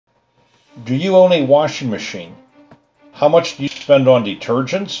Do you own a washing machine? How much do you spend on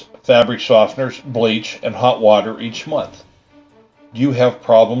detergents, fabric softeners, bleach, and hot water each month? Do you have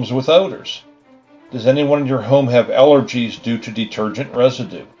problems with odors? Does anyone in your home have allergies due to detergent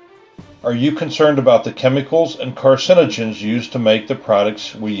residue? Are you concerned about the chemicals and carcinogens used to make the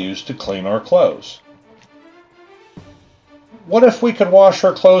products we use to clean our clothes? What if we could wash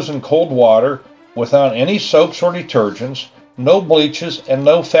our clothes in cold water without any soaps or detergents, no bleaches, and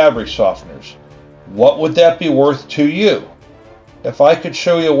no fabric softeners? What would that be worth to you? If I could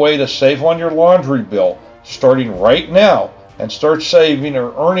show you a way to save on your laundry bill starting right now and start saving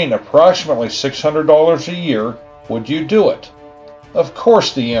or earning approximately $600 a year, would you do it? Of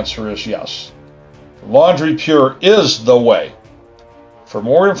course the answer is yes. LaudryPure is the way. For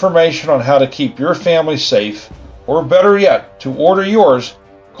more information on how to keep your family safe, or better yet, to order yours,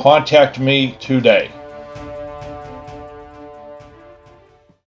 contact me today.